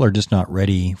 some people are just not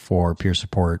ready for peer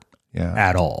support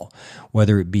at all,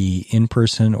 whether it be in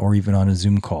person or even on a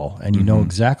Zoom call. And you know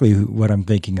exactly what I'm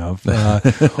thinking of.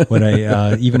 When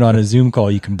I even on a Zoom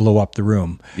call, you can blow up the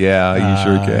room. Yeah, you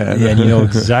sure can. And you know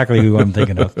exactly who I'm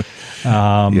thinking of.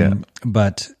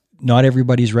 But not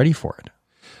everybody's ready for it.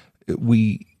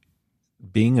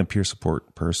 Being a peer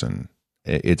support person,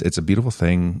 it's a beautiful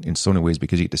thing in so many ways,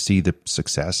 because you get to see the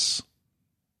success,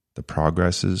 the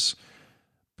progresses,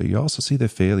 but you also see the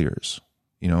failures.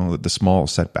 You know, the small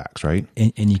setbacks, right?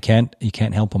 And you can't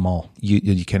help them all.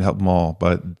 You can't help them all,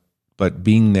 but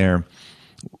being there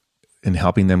and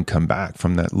helping them come back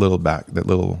from that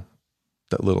little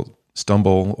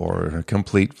stumble or a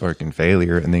complete fucking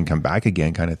failure, and then come back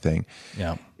again, kind of thing.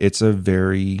 Yeah, it's a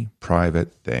very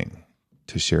private thing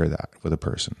to share that with a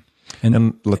person,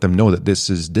 and let them know that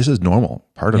this is normal.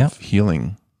 Part of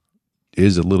healing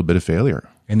is a little bit of failure,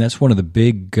 and that's one of the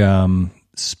big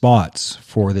spots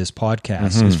for this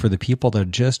podcast is for the people that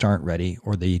just aren't ready,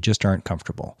 or they just aren't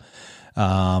comfortable.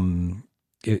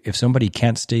 if somebody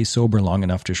can't stay sober long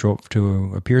enough to show up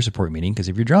to a peer support meeting, because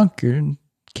if you're drunk, you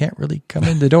can't really come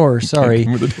in the door. Sorry.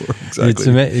 Come in the door.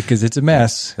 Exactly. Because it's a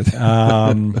mess.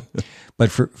 But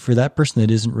for that person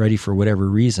that isn't ready for whatever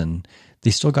reason,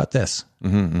 they still got this.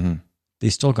 They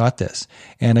still got this.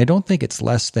 And I don't think it's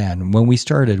less than. When we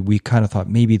started, we kind of thought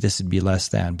maybe this would be less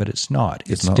than, but it's not.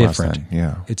 It's not different. less than,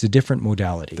 yeah. It's a different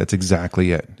modality. That's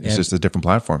exactly it. It's just a different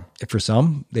platform. For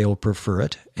some, they'll prefer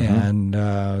it. And,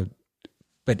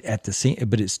 but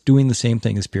it's doing the same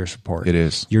thing as peer support. It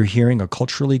is. You're hearing a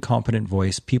culturally competent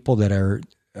voice, people that are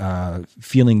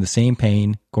feeling the same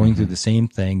pain, going through the same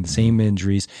thing, the same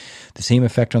injuries, the same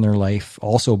effect on their life,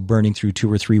 also burning through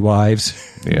 2 or 3 wives,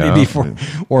 maybe 4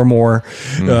 or more,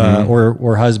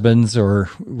 or husbands, or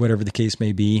whatever the case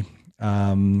may be.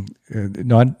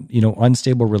 Not,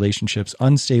 unstable relationships,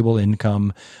 unstable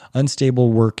income,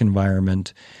 unstable work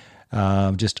environment,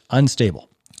 just unstable.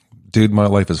 Dude, my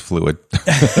life is fluid.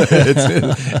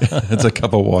 It's a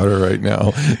cup of water right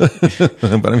now,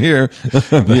 but I'm here.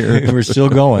 We're still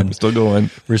going.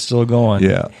 We're still going.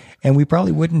 Yeah. And we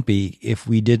probably wouldn't be if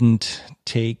we didn't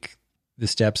take the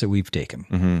steps that we've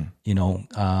taken.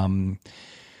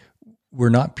 We're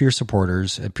not peer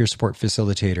supporters, peer support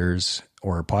facilitators,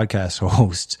 or podcast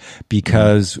hosts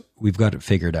because we've got it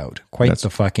figured out. That's the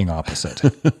fucking opposite.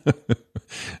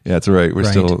 Yeah, that's right. We're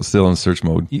still in search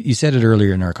mode. You said it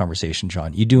earlier in our conversation,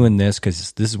 John. You're doing this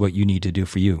because this is what you need to do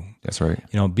for you. That's right.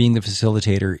 Being the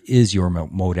facilitator is your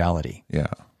modality. Yeah.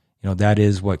 That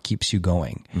is what keeps you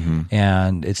going.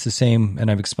 And it's the same,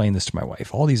 and I've explained this to my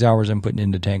wife. All these hours I'm putting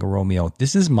into Tango Romeo,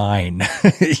 this is mine.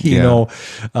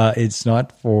 It's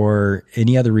not for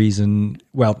any other reason.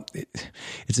 Well,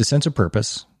 it's a sense of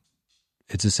purpose.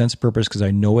 It's a sense of purpose because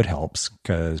I know it helps,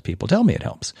 because people tell me it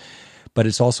helps. But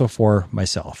it's also for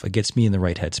myself. It gets me in the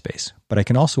right headspace. But I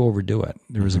can also overdo it.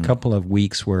 There was a couple of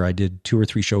weeks where I did 2 or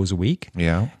 3 shows a week.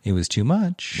 Yeah. It was too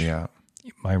much. Yeah.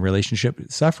 My relationship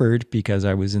suffered because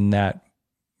I was in that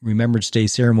Remembrance Day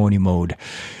ceremony mode,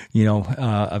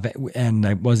 and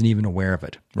I wasn't even aware of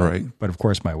it. Right. But of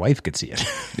course, my wife could see it.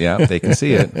 Yeah, they can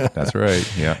see it. That's right.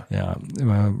 Yeah. Yeah.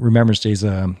 Remembrance Day is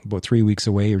about 3 weeks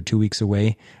away or 2 weeks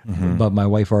away, but my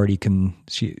wife already can.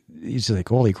 She's like,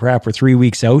 "Holy crap, we're 3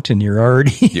 weeks out, and you're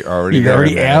already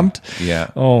amped." Yeah.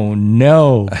 Oh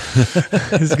no,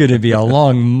 it's going to be a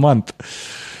long month.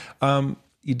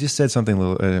 You just said something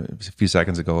a few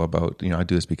seconds ago about, I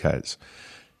do this because,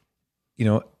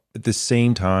 at the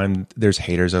same time, there's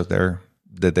haters out there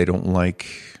that they don't like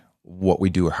what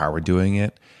we do or how we're doing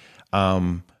it.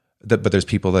 But there's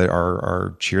people that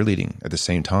are cheerleading at the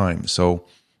same time. So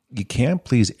you can't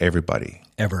please everybody.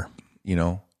 Ever.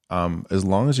 As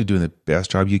long as you're doing the best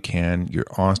job you can, you're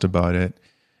honest about it,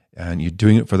 and you're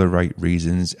doing it for the right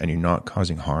reasons, and you're not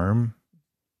causing harm,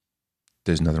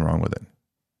 there's nothing wrong with it,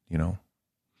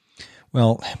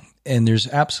 Well, and there's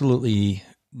absolutely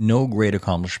no great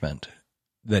accomplishment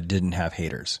that didn't have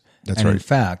haters. That's right. In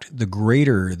fact, the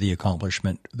greater the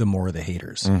accomplishment, the more the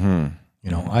haters.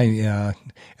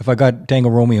 If I got Tango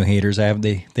Romeo haters,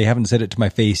 they haven't said it to my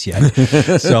face yet.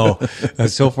 So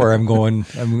far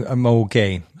I'm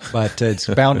okay, but it's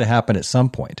bound to happen at some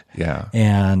point. Yeah.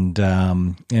 And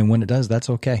when it does, that's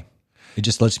okay. It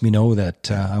just lets me know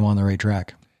that I'm on the right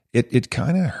track. It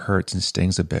kind of hurts and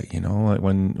stings a bit, like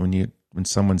when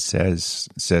someone says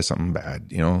something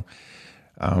bad,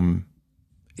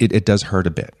 it does hurt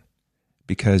a bit,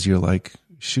 because you're like,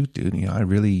 shoot, dude, I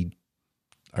really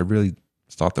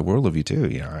thought the world of you too.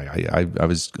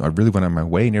 I really went on my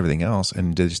way and everything else,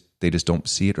 and they just don't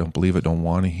see it, don't believe it, don't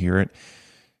want to hear it,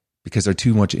 because they're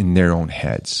too much in their own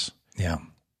heads. Yeah.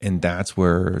 And that's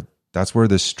where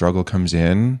the struggle comes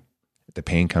in, the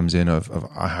pain comes in of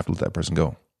I have to let that person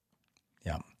go.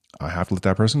 Yeah. I have to let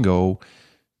that person go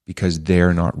because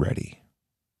they're not ready.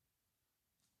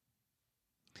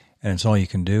 And it's all you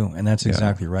can do. And that's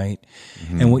exactly right.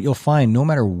 And what you'll find, no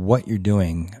matter what you're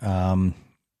doing,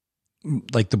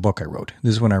 like the book I wrote,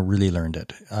 this is when I really learned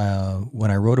it. When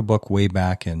I wrote a book way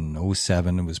back in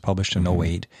 2007, it was published in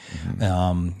 2008.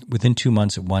 Within 2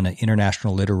 months, it won an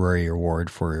International Literary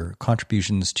Award for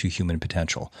contributions to human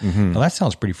potential. Now that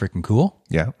sounds pretty freaking cool.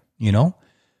 Yeah.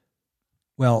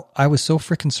 Well, I was so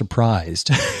freaking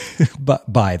surprised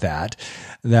by that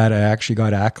I actually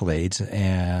got accolades,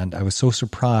 and I was so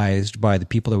surprised by the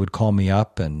people that would call me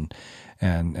up and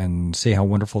say how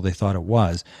wonderful they thought it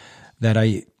was, that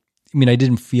I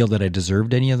didn't feel that I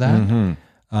deserved any of that.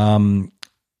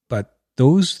 But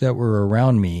those that were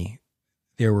around me,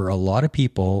 there were a lot of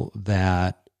people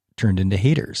that turned into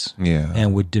haters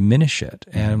and would diminish it.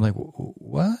 And I'm like,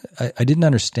 what? I didn't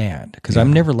understand, because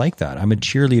I'm never like that. I'm a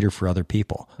cheerleader for other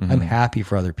people. I'm happy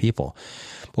for other people.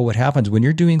 But what happens when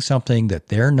you're doing something that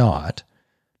they're not,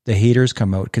 the haters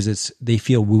come out because they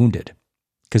feel wounded,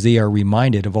 because they are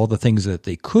reminded of all the things that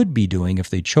they could be doing if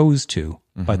they chose to,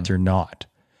 but they're not.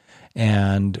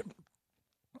 And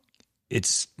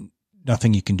it's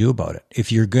nothing you can do about it.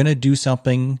 If you're going to do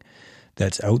something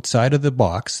that's outside of the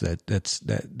box, that's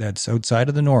outside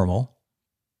of the normal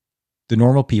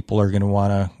people are going to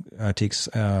want to take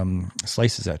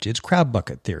slices at you. It's crab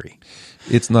bucket theory.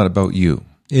 It's not about you.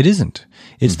 It isn't.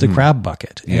 It's the crab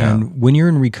bucket. Yeah. And when you're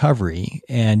in recovery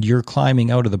and you're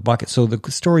climbing out of the bucket, so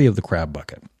the story of the crab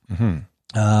bucket.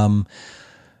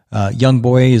 Young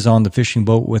boy is on the fishing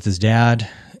boat with his dad,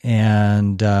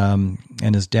 and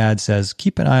his dad says,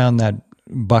 "Keep an eye on that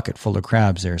bucket full of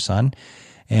crabs there, son.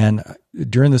 And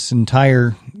during this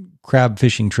entire crab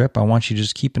fishing trip, I want you to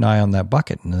just keep an eye on that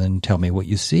bucket and then tell me what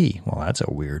you see." Well, that's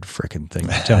a weird frickin' thing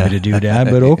to tell me to do, Dad,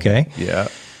 but okay. Yeah.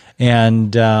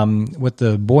 And what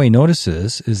the boy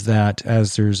notices is that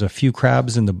as there's a few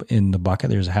crabs in the bucket,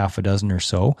 there's a half a dozen or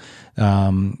so.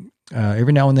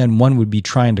 Every now and then, one would be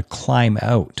trying to climb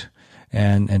out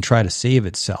and try to save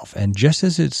itself. And just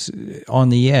as it's on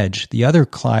the edge, the other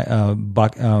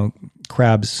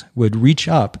crabs would reach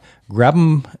up, grab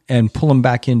him, and pull him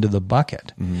back into the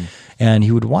bucket. And he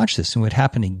would watch this, and it would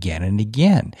happen again and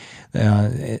again.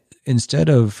 Instead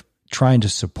of trying to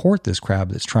support this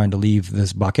crab that's trying to leave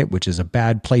this bucket, which is a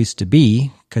bad place to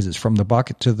be because it's from the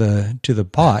bucket to the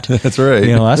pot. That's right.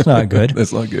 That's not good.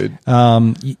 That's not good.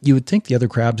 You would think the other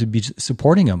crabs would be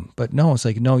supporting him, but no, it's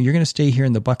like, no, you're going to stay here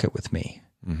in the bucket with me.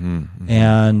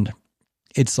 And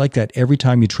it's like that every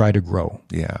time you try to grow.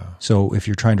 Yeah. So if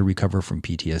you're trying to recover from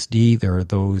PTSD, there are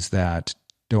those that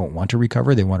don't want to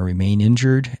recover. They want to remain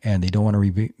injured, and they don't want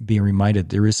to be reminded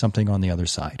there is something on the other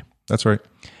side. That's right.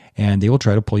 And they will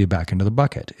try to pull you back into the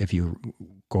bucket. If you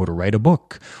go to write a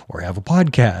book or have a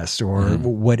podcast or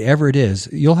whatever it is,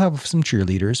 you'll have some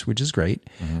cheerleaders, which is great,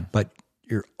 but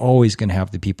you're always going to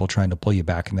have the people trying to pull you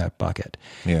back in that bucket.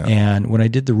 Yeah. And when I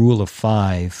did the Rule of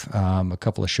 5 a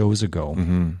couple of shows ago,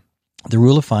 the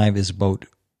Rule of 5 is about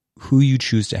who you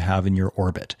choose to have in your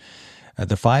orbit.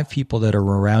 The 5 people that are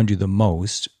around you the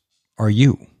most are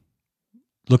you.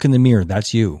 Look in the mirror.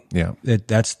 That's you. Yeah.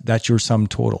 That's your sum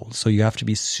total. So you have to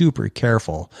be super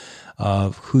careful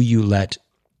of who you let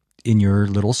in your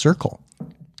little circle,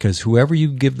 because whoever you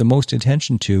give the most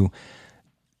attention to,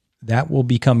 that will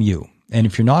become you. And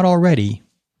if you're not already,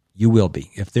 you will be.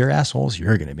 If they're assholes,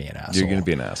 you're going to be an asshole. You're going to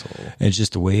be an asshole. It's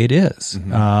just the way it is.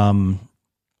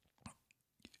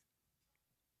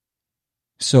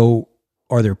 So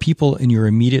are there people in your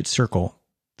immediate circle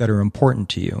that are important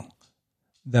to you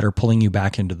that are pulling you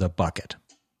back into the bucket?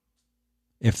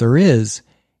 If there is,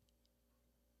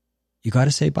 you got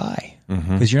to say bye,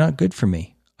 because you're not good for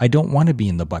me. I don't want to be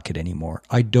in the bucket anymore.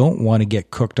 I don't want to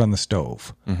get cooked on the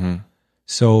stove.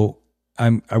 So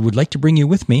I would like to bring you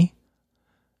with me.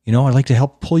 I'd like to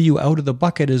help pull you out of the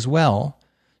bucket as well,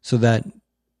 so that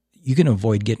you can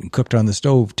avoid getting cooked on the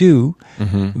stove too.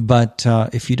 But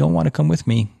if you don't want to come with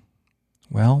me,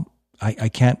 well, I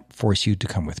can't force you to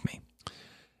come with me.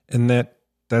 And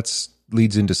that's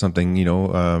leads into something,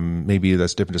 maybe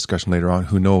that's a different discussion later on,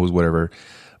 who knows, whatever.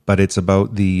 But it's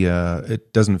about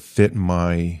it doesn't fit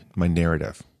my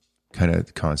narrative kind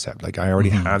of concept. Like, I already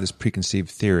have this preconceived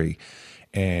theory,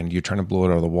 and you're trying to blow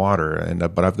it out of the water,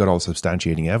 but I've got all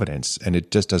substantiating evidence, and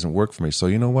it just doesn't work for me. So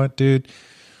you know what, dude?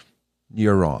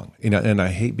 You're wrong. And I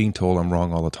hate being told I'm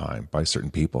wrong all the time by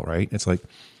certain people, right? It's like,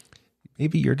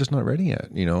 maybe you're just not ready yet,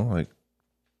 like,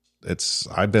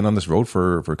 I've been on this road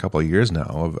for a couple of years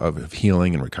now of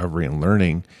healing and recovery and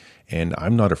learning, and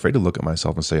I'm not afraid to look at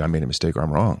myself and say I made a mistake or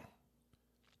I'm wrong.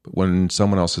 But when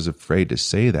someone else is afraid to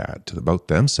say that about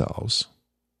themselves,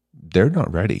 they're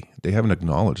not ready. They haven't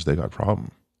acknowledged they got a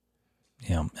problem.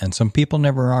 Yeah, and some people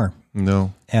never are.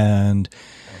 No. And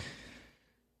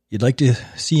you'd like to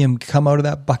see them come out of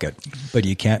that bucket, but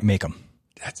you can't make them.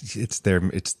 It's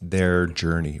their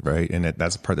journey, right? And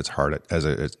that's the part that's hard as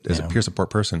a peer support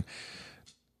person.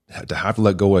 To have to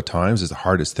let go at times is the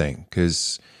hardest thing,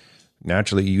 because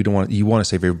naturally you want to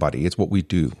save everybody. It's what we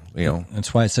do,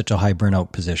 That's why it's such a high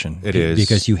burnout position. It is,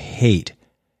 because you hate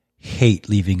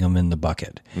leaving them in the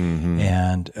bucket.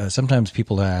 And sometimes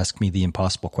people ask me the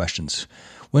impossible questions.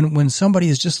 When somebody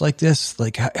is just like this,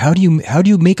 like how do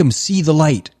you make them see the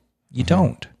light? You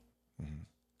don't.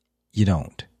 You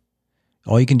don't.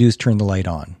 All you can do is turn the light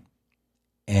on,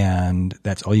 and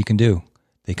that's all you can do.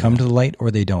 They come to the light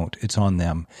or they don't. It's on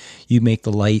them. You make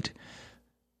the light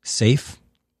safe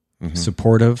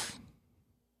supportive.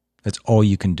 That's all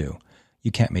you can do.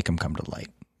 You can't make them come to light.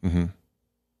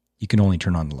 You can only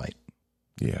turn on the light.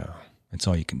 Yeah. That's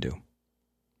all you can do.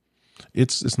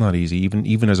 It's not easy.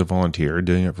 Even as a volunteer,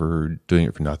 doing it for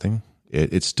nothing,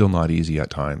 it's still not easy at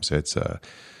times. It's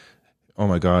oh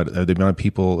my God, the amount of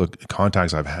people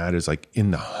contacts I've had is like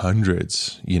in the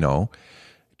hundreds.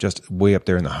 Just way up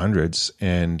there in the hundreds,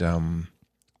 and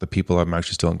the people I'm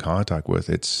actually still in contact with,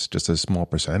 it's just a small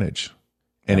percentage,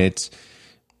 and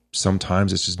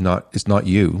sometimes it's not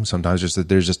you. Sometimes you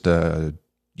just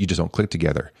don't click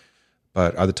together.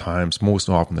 But other times, most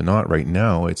often than not, right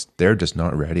now, they're just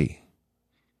not ready.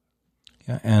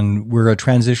 Yeah, and we're a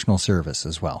transitional service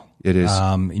as well. It is.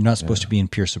 You're not supposed to be in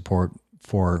peer support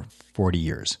for 40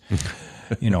 years.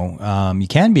 You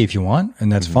can be if you want,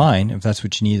 and that's fine. If that's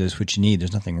what you need, that's what you need.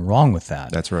 There's nothing wrong with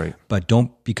that. That's right. But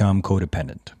don't become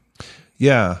codependent.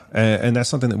 Yeah, and that's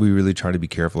something that we really try to be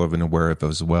careful of and aware of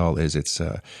as well. Is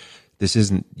this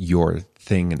isn't your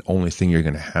thing and only thing you're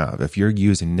going to have. If you're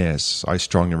using this, I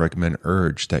strongly recommend,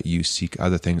 urge that you seek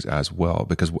other things as well,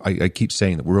 because I keep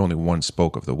saying that we're only one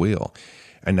spoke of the wheel,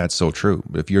 and that's so true.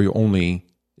 If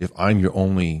I'm your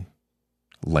only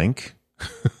link,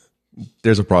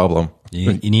 there's a problem.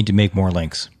 You need to make more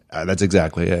links. That's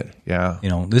exactly it. Yeah.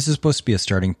 This is supposed to be a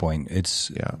starting point.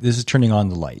 This is turning on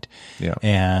the light. Yeah.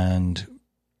 And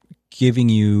giving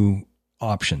you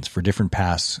options for different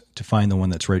paths to find the one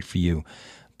that's right for you.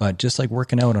 But just like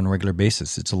working out on a regular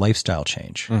basis, it's a lifestyle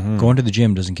change. Going to the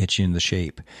gym doesn't get you into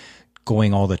shape.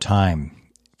 Going all the time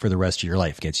for the rest of your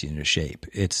life gets you into shape.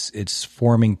 It's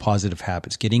forming positive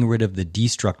habits, getting rid of the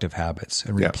destructive habits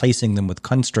and replacing them with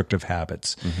constructive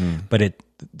habits. But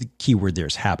the key word there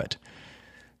is habit.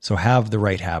 So have the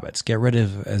right habits. Get rid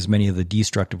of as many of the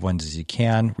destructive ones as you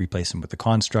can, replace them with the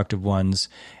constructive ones,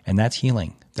 and that's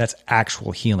healing. That's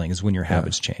actual healing, is when your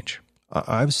habits change.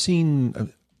 I've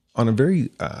seen, on a very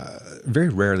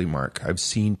rarely, Mark, I've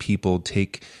seen people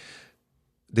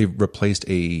they've replaced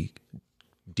a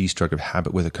destructive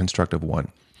habit with a constructive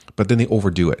one, but then they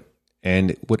overdo it.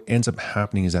 And what ends up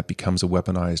happening is that becomes a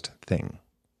weaponized thing.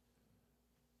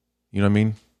 You know what I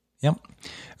mean? Yep.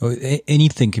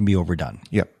 Anything can be overdone.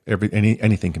 Yep.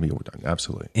 Anything can be overdone.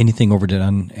 Absolutely. Anything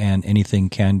overdone, and anything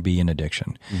can be an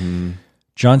addiction.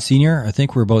 John Senior, I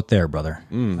think we're about there, brother.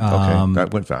 Okay. That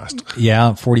went fast.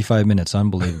 Yeah. 45 minutes.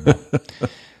 Unbelievable.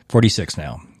 46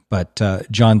 now. But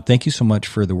John, thank you so much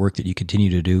for the work that you continue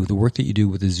to do. The work that you do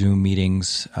with the Zoom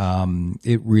meetings,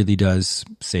 it really does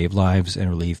save lives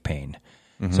and relieve pain.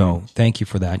 So thank you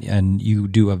for that. And you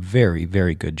do a very,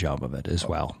 very good job of it as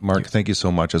well. Mark, thank you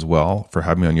so much as well for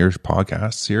having me on your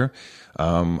podcasts here.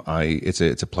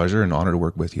 It's a pleasure and honor to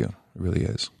work with you. It really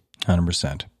is.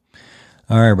 100%.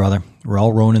 All right, brother. We're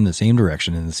all rowing in the same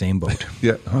direction in the same boat.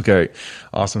 Yeah. Okay.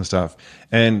 Awesome stuff.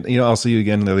 And, I'll see you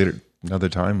again another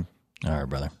time. All right,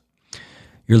 brother.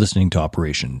 You're listening to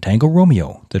Operation Tango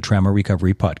Romeo, the Trauma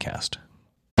Recovery Podcast.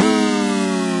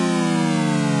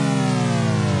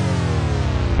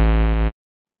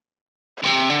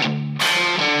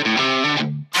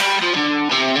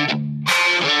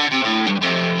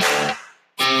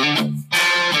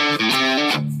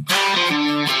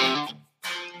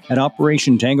 At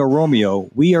Operation Tango Romeo,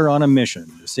 we are on a mission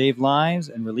to save lives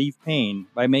and relieve pain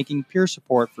by making peer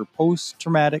support for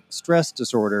post-traumatic stress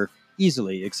disorder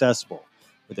easily accessible,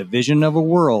 with a vision of a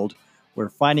world where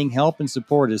finding help and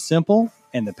support is simple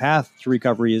and the path to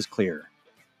recovery is clear.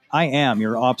 I am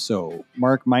your OPSO,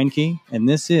 Mark Meinke, and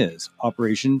this is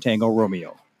Operation Tango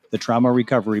Romeo, the Trauma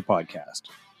Recovery Podcast.